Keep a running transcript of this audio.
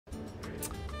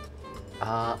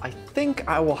I think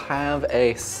I will have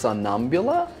a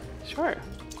Somnambula. Sure.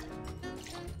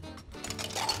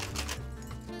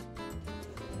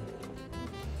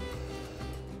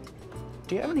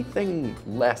 Do you have anything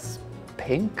less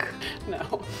pink?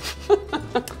 No.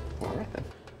 All right then.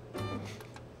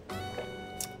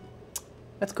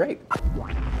 That's great.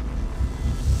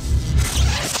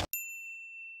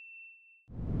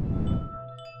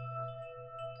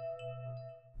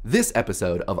 This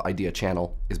episode of Idea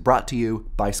Channel is brought to you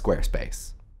by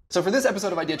Squarespace. So for this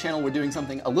episode of Idea Channel, we're doing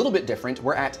something a little bit different.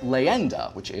 We're at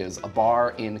Leyenda, which is a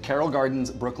bar in Carroll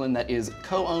Gardens, Brooklyn, that is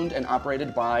co-owned and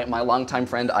operated by my longtime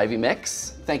friend, Ivy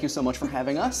Mix. Thank you so much for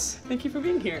having us. Thank you for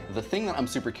being here. The thing that I'm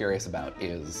super curious about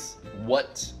is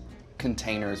what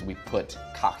containers we put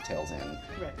cocktails in,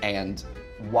 right, and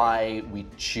why we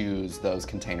choose those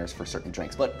containers for certain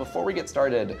drinks. But before we get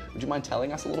started, would you mind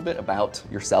telling us a little bit about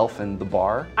yourself and the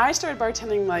bar? I started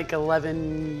bartending like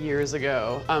 11 years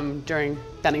ago during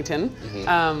Bennington,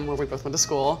 where we both went to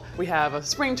school. We have a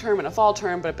spring term and a fall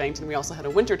term, but at Bennington we also had a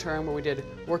winter term where we did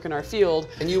work in our field.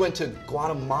 And you went to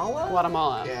Guatemala?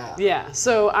 Guatemala. Yeah. Yeah,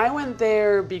 so I went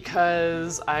there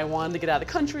because I wanted to get out of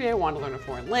the country, I wanted to learn a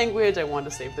foreign language, I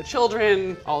wanted to save the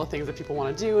children, all the things that people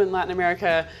want to do in Latin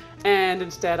America, and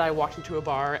instead I walked into a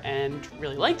bar and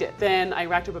really liked it. Then I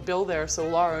racked up a bill there so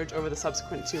large over the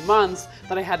subsequent 2 months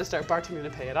that I had to start bartending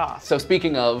to pay it off. So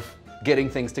speaking of getting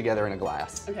things together in a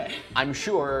glass, okay, I'm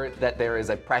sure that there is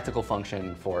a practical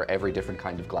function for every different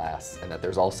kind of glass, and that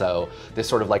there's also this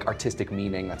sort of like artistic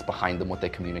meaning that's behind them, what they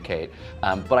communicate.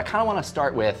 But I kind of want to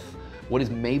start with what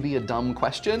is maybe a dumb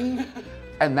question,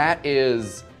 and that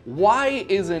is, why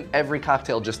isn't every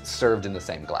cocktail just served in the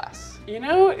same glass? You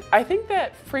know, I think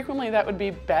that frequently that would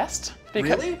be best.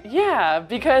 Because, really? Yeah,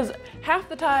 because half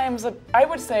the times, I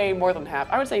would say more than half,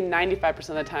 I would say 95%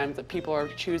 of the times that people are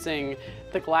choosing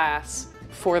the glass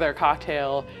for their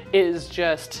cocktail is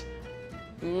just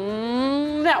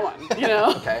that one, you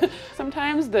know? Okay.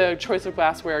 Sometimes the choice of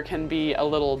glassware can be a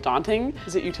little daunting.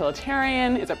 Is it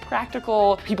utilitarian? Is it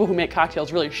practical? People who make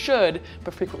cocktails really should,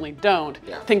 but frequently don't.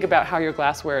 Yeah. Think about how your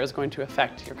glassware is going to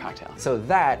affect your cocktail. So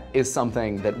that is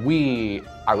something that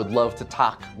I would love to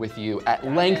talk with you at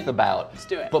length about. Let's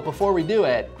do it. But before we do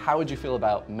it, how would you feel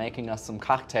about making us some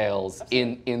cocktails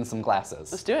in some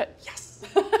glasses? Let's do it. Yes.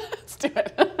 Let's do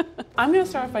it. I'm gonna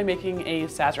start off by making a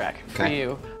Sazerac for Okay.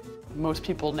 you. Most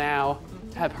people now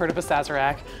have heard of a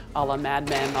Sazerac, a la Mad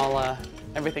Men, a la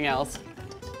everything else.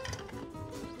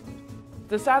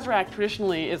 The Sazerac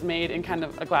traditionally is made in kind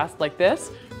of a glass like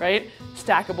this, right?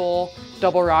 Stackable,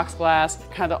 double rocks glass,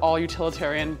 kind of all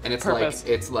utilitarian And it's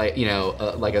purpose. like you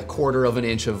know, like a quarter of an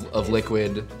inch of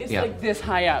liquid. It's yeah. like this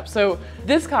high up. So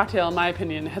this cocktail, in my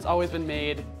opinion, has always been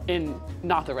made in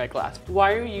not the right glass.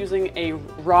 Why are you using a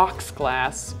rocks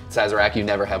glass? Sazerac you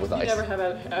never have with ice. You never have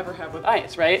ever have with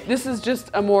ice, right? This is just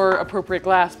a more appropriate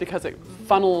glass because it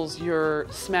funnels your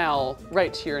smell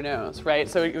right to your nose, right?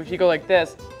 So if you go like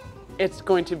this, it's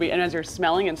going to be, and as you're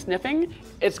smelling and sniffing,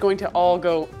 it's going to all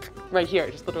go right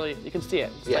here. Just literally, you can see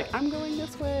it. It's like, I'm going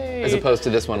this way. As opposed to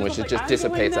this one, which It's just like,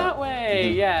 dissipates I'm going out. that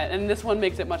way. Yeah, and this one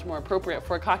makes it much more appropriate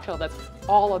for a cocktail that's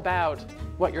all about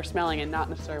what you're smelling and not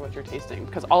necessarily what you're tasting.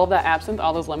 Because all of that absinthe,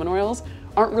 all those lemon oils,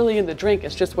 aren't really in the drink,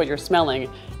 it's just what you're smelling.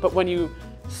 But when you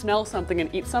smell something and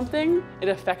eat something, it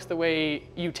affects the way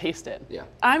you taste it. Yeah.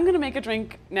 I'm gonna make a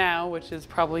drink now, which is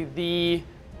probably the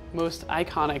most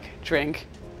iconic drink,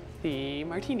 the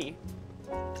martini.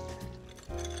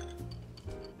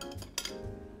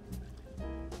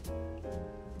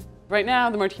 Right now,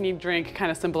 the martini drink kind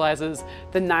of symbolizes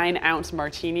the 9-ounce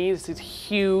martinis, these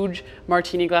huge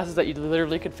martini glasses that you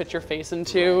literally could fit your face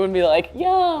into and be like,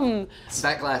 yum!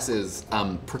 That glass is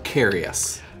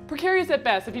precarious. Precarious at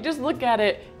best. If you just look at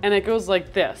it and it goes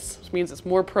like this, which means it's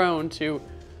more prone to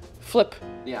flip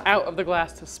out of the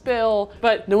glass to spill,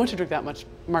 but no one should drink that much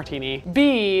martini.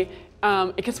 B,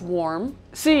 it gets warm.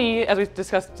 C, as we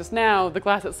discussed just now, the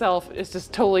glass itself is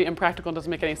just totally impractical and doesn't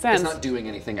make any sense. It's not doing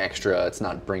anything extra. It's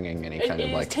not bringing any kind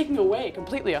of like... It's taking away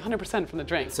completely 100% from the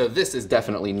drink. So this is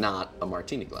definitely not a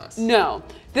martini glass. No,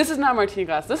 this is not a martini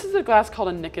glass. This is a glass called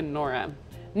a Nick and Nora.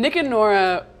 Nick and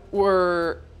Nora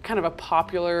were kind of a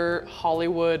popular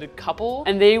Hollywood couple,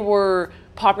 and they were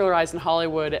popularized in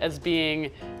Hollywood as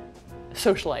being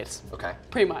socialites. Okay.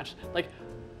 Pretty much. Like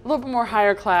a little bit more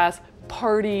higher class,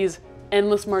 parties,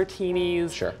 endless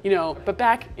martinis. Sure. You know, but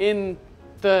back in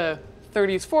the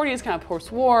 30s, 40s, kind of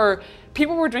post-war,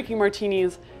 people were drinking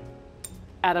martinis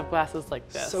out of glasses like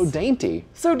this. So dainty.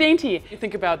 So dainty. You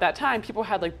think about that time, people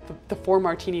had like the 4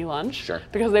 martini lunch. Sure.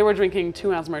 Because they were drinking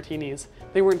 2-ounce martinis.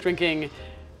 They weren't drinking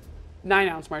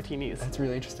 9-ounce martinis. That's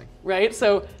really interesting. Right?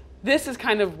 So This is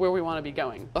kind of where we want to be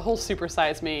going. The whole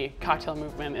supersize me cocktail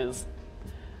movement is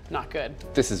not good.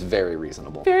 This is very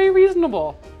reasonable. Very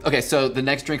reasonable. Okay, so the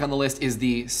next drink on the list is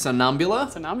the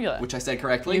Somnambula. Somnambula. Which I said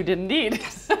correctly. You did indeed.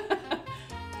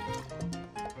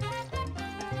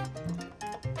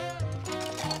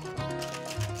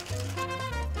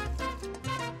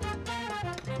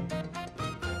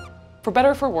 For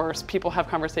better or for worse, people have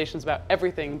conversations about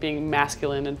everything being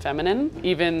masculine and feminine.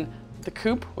 Even the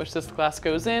coupe, which this glass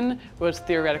goes in, was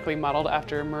theoretically modeled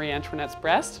after Marie Antoinette's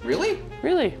breast. Really?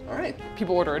 Really. All right.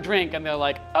 People order a drink and they're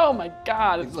like, oh my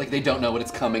God. It's like they don't know when it's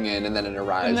coming in and then it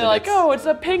arrives. And they're like, oh, it's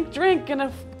a pink drink and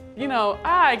a,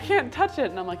 I can't touch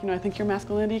it. And I'm like, I think your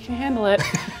masculinity can handle it.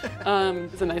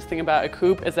 The nice thing about a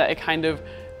coupe is that it kind of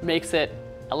makes it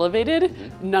elevated.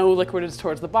 No liquid is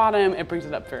towards the bottom. It brings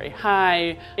it up very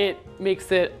high. It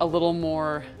makes it a little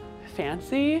more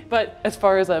fancy. But as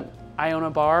far as I own a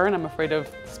bar and I'm afraid of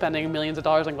spending millions of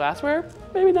dollars on glassware,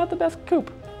 maybe not the best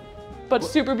coupe, but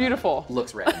super beautiful.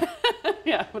 Looks red.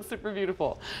 Yeah, but super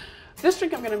beautiful. This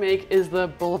drink I'm gonna make is the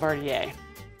Boulevardier.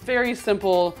 Very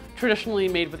simple, traditionally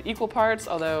made with equal parts,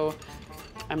 although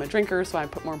I'm a drinker, so I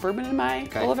put more bourbon in my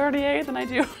Boulevardier than I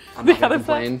do the other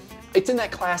side. It's in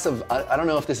that class of, I don't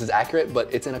know if this is accurate,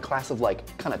 but it's in a class of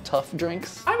like kind of tough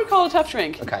drinks. I would call it a tough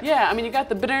drink. Okay. Yeah, I mean, you got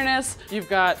the bitterness, you've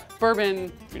got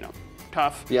bourbon,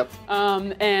 tough. Yep.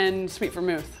 And sweet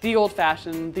vermouth. The old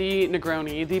fashioned, the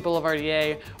Negroni, the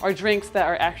Boulevardier are drinks that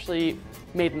are actually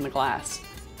made in the glass.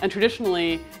 And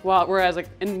traditionally, whereas like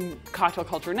in cocktail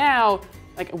culture now,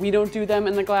 like we don't do them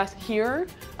in the glass here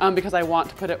because I want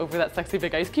to put it over that sexy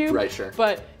big ice cube. Right, sure.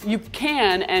 But you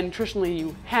can, and traditionally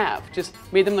you have, just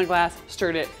made them in the glass,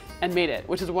 stirred it, and made it,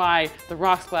 which is why the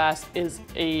rocks glass is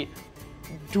a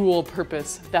dual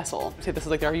purpose vessel. Say this is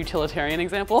like our utilitarian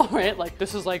example, right? Like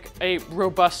this is like a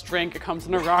robust drink. It comes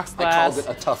in a rocks glass. I called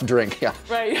it a tough drink, yeah.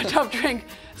 Right, a tough drink.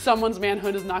 Someone's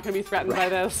manhood is not gonna be threatened by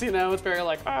this, It's very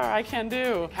like, I can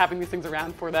do. Having these things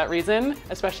around for that reason,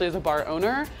 especially as a bar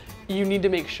owner, you need to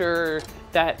make sure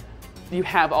that you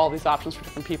have all these options for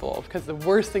different people, because the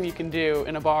worst thing you can do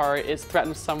in a bar is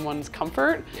threaten someone's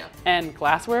comfort. Yeah. And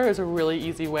glassware is a really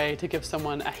easy way to give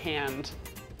someone a hand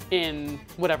in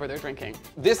whatever they're drinking.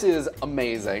 This is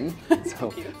amazing.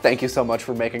 So thank you so much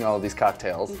for making all of these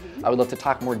cocktails. I would love to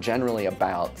talk more generally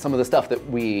about some of the stuff that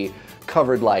we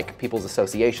covered, like people's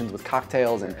associations with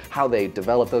cocktails and how they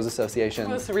develop those associations.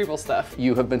 The cerebral stuff.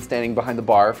 You have been standing behind the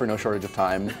bar for no shortage of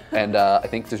time, and I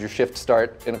think, does your shift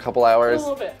start in a couple hours? A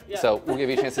little bit, yeah. So we'll give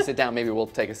you a chance to sit down. Maybe we'll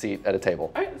take a seat at a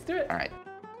table. All right, let's do it. All right.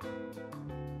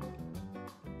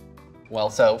 Well,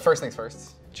 so first things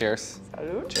first. Cheers.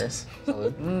 Salud. Cheers.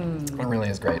 Salud. It really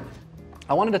is great.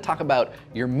 I wanted to talk about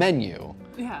your menu.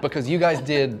 Yeah. Because you guys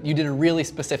did a really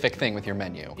specific thing with your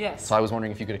menu. Yes. So I was wondering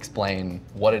if you could explain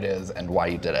what it is and why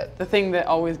you did it. The thing that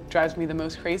always drives me the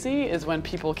most crazy is when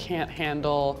people can't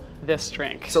handle this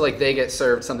drink. So like they get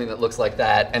served something that looks like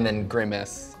that and then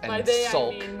grimace and By they,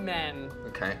 sulk. I mean men,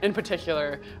 Okay. in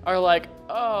particular, are like,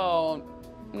 oh,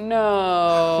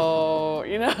 no,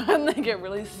 and they get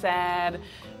really sad,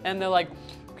 and they're like,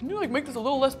 can you like make this a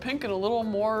little less pink and a little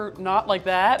more not like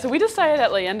that? So we decided at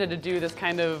Leyenda to do this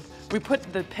kind of, we put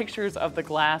the pictures of the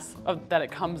glass that it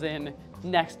comes in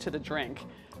next to the drink,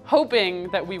 hoping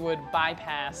that we would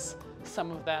bypass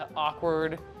some of that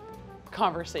awkward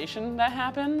conversation that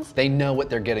happens. They know what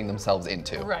they're getting themselves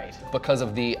into. Right. Because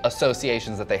of the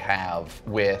associations that they have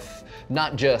with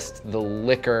not just the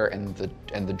liquor and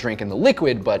the drink and the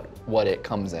liquid, but what it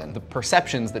comes in. The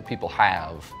perceptions that people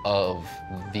have of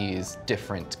these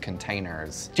different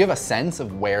containers. Do you have a sense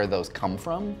of where those come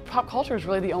from? Pop culture is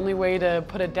really the only way to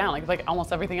put it down, like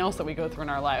almost everything else that we go through in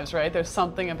our lives, right? There's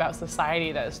something about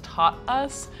society that has taught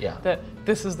us that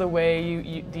this is the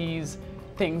way these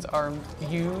things are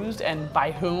used and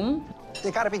by whom. You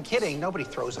gotta be kidding. Nobody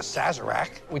throws a Sazerac.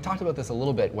 We talked about this a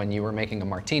little bit when you were making a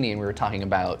martini and we were talking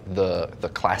about the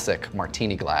classic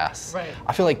martini glass. Right.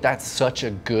 I feel like that's such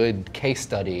a good case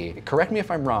study. Correct me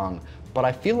if I'm wrong, but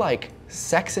I feel like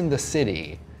Sex and the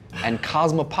City and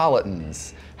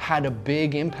Cosmopolitans had a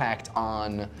big impact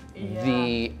on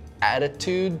the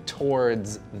attitude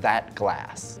towards that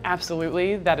glass.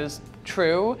 Absolutely, that is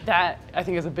true. That, I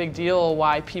think, is a big deal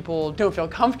why people don't feel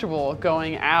comfortable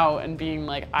going out and being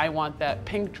like, I want that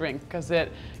pink drink, because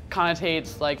it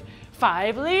connotates like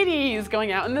 5 ladies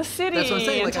going out in the city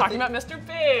and like, talking about Mr.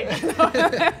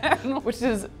 Big. Which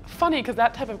is funny, because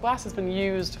that type of glass has been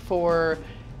used for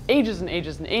ages and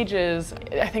ages and ages.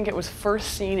 I think it was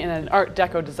first seen in an Art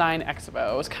Deco design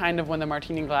expo. It was kind of when the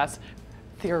martini glass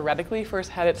theoretically first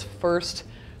had its first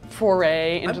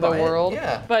foray into the buy it, world.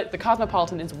 yeah. But the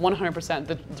Cosmopolitan is 100%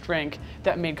 the drink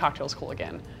that made cocktails cool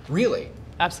again. Really?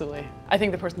 Absolutely. I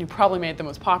think the person who probably made it the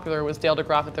most popular was Dale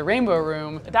DeGroff at the Rainbow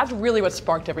Room. That's really what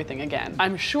sparked everything again.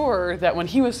 I'm sure that when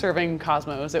he was serving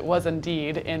Cosmos, it was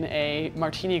indeed in a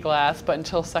martini glass, but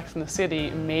until Sex and the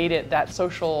City made it that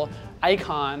social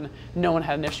icon, no one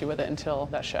had an issue with it until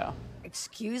that show.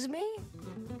 Excuse me?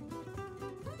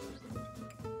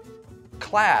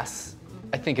 Class,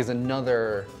 I think, is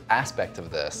another aspect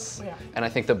of this. Oh, yeah. And I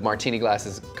think the martini glass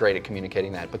is great at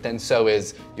communicating that, but then so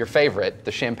is your favorite,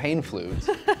 the champagne flute.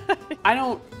 I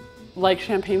don't like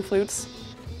champagne flutes.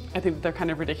 I think they're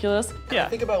kind of ridiculous. Yeah.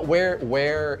 Think about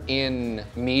where in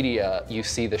media you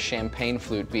see the champagne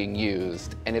flute being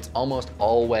used, and it's almost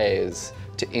always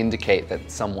to indicate that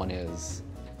someone is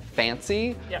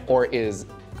fancy or is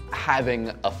having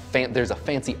there's a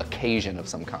fancy occasion of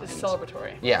some kind. It's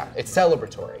celebratory. Yeah, it's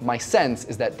celebratory. My sense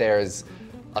is that there's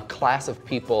a class of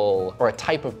people or a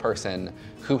type of person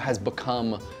who has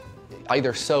become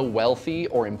either so wealthy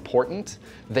or important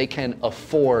they can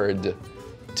afford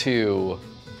to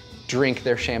drink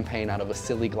their champagne out of a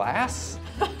silly glass.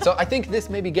 So I think this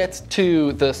maybe gets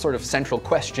to the sort of central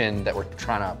question that we're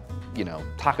trying to,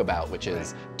 talk about, which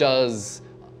is, does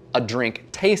a drink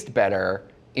taste better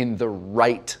in the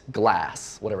right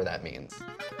glass, whatever that means?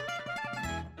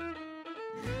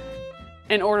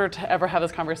 In order to ever have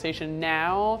this conversation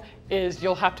now is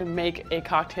you'll have to make a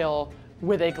cocktail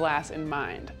with a glass in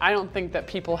mind. I don't think that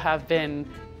people have been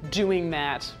doing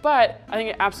that, but I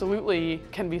think it absolutely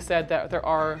can be said that there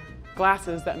are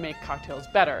glasses that make cocktails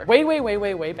better.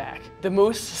 Way back, the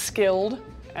most skilled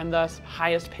and thus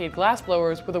highest paid glass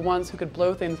blowers were the ones who could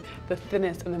blow things the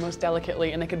thinnest and the most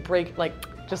delicately, and they could break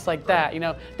just like that.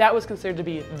 That was considered to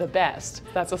be the best.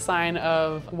 That's a sign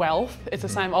of wealth. It's a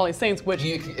sign of all these things, which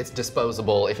It's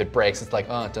disposable. If it breaks, it's like,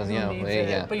 oh, it doesn't,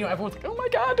 yeah. But everyone's like, oh my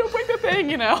God, don't break the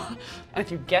thing, And if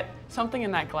you get something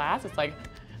in that glass, it's like,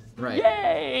 Right.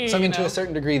 yay! So I mean, to a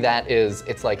certain degree,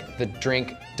 it's like the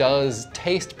drink does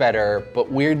taste better,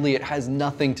 but weirdly, it has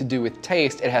nothing to do with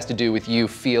taste. It has to do with you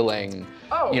feeling,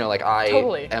 like I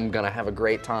am gonna have a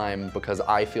great time because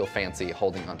I feel fancy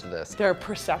holding onto this. Their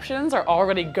perceptions are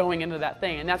already going into that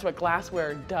thing, and that's what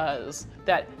glassware does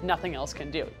that nothing else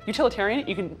can do. Utilitarian,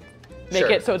 you can make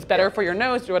it so it's better for your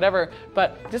nose or whatever,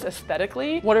 but just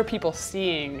aesthetically, what are people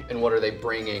seeing? And what are they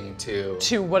bringing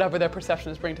to whatever their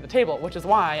perception is bringing to the table, which is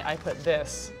why I put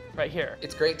this right here.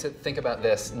 It's great to think about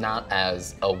this not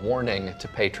as a warning to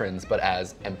patrons, but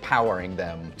as empowering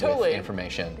them with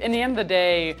information. In the end of the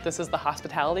day, this is the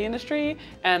hospitality industry,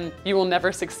 and you will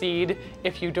never succeed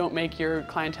if you don't make your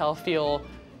clientele feel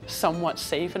somewhat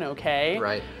safe and okay.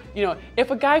 Right.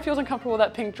 If a guy feels uncomfortable with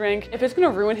that pink drink, if it's gonna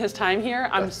ruin his time here,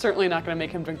 I'm certainly not gonna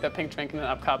make him drink that pink drink in an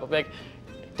up cup. I'll be like,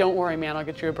 don't worry, man, I'll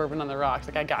get you a bourbon on the rocks.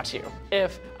 I got you.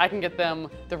 If I can get them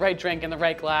the right drink in the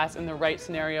right glass in the right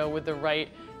scenario with the right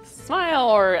smile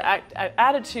or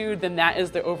attitude, then that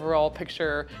is the overall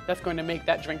picture that's going to make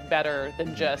that drink better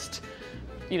than just,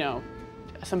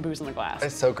 some booze in the glass.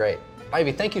 It's so great.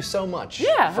 Ivy, thank you so much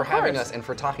for having us and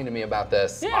for talking to me about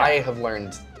this. Yeah. I have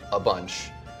learned a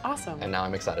bunch. Awesome. And now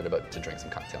I'm excited to drink some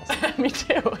cocktails. Me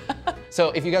too. So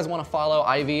if you guys want to follow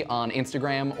Ivy on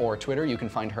Instagram or Twitter, you can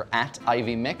find her at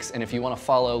IvyMix. And if you want to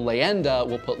follow Leyenda,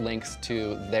 we'll put links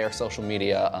to their social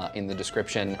media in the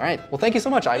description. All right, well, thank you so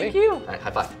much, Ivy. Thank you. All right,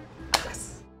 high five.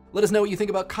 Let us know what you think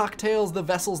about cocktails, the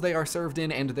vessels they are served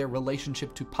in, and their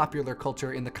relationship to popular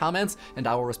culture in the comments, and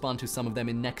I will respond to some of them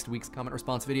in next week's comment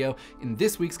response video. In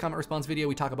this week's comment response video,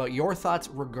 we talk about your thoughts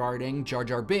regarding Jar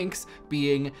Jar Binks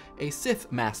being a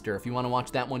Sith Master. If you want to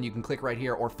watch that one, you can click right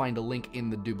here or find a link in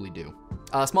the doobly-doo.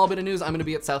 A small bit of news, I'm going to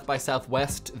be at South by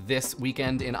Southwest this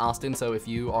weekend in Austin, so if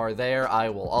you are there, I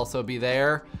will also be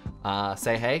there.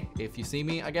 Say hey if you see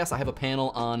me, I guess. I have a panel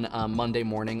on Monday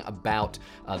morning about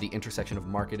the intersection of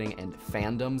marketing and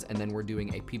fandoms, and then we're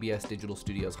doing a PBS Digital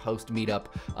Studios host meetup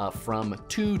from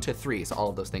 2 to 3. So all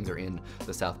of those things are in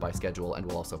the South by schedule, and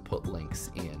we'll also put links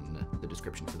in the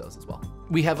description for those as well.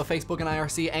 We have a Facebook and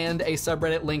IRC and a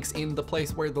subreddit, links in the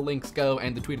place where the links go,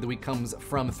 and the tweet of the week comes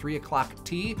from 3 o'clock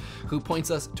T, who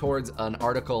points us towards an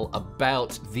article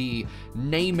about the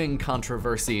naming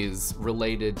controversies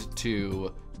related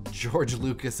to George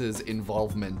Lucas's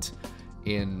involvement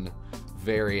in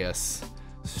various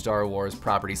Star Wars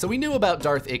properties. So we knew about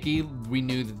Darth Icky. We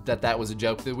knew that that was a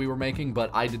joke that we were making, but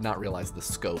I did not realize the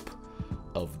scope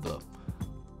of the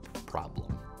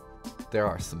problem.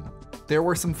 There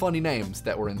were some funny names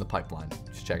that were in the pipeline.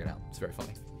 Just check it out. It's very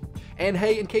funny. And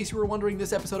hey, in case you were wondering,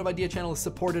 this episode of Idea Channel is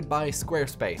supported by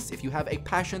Squarespace. If you have a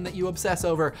passion that you obsess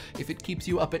over, if it keeps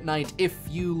you up at night, if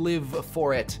you live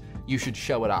for it, you should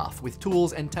show it off. With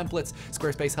tools and templates,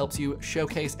 Squarespace helps you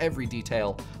showcase every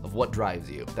detail of what drives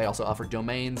you. They also offer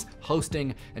domains,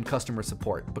 hosting, and customer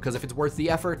support, because if it's worth the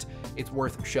effort, it's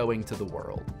worth showing to the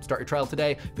world. Start your trial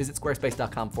today. Visit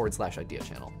squarespace.com/idea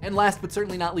channel. And last but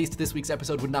certainly not least, this week's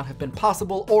episode would not have been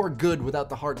possible or good without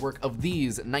the hard work of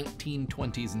these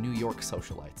 1920s New York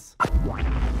socialites.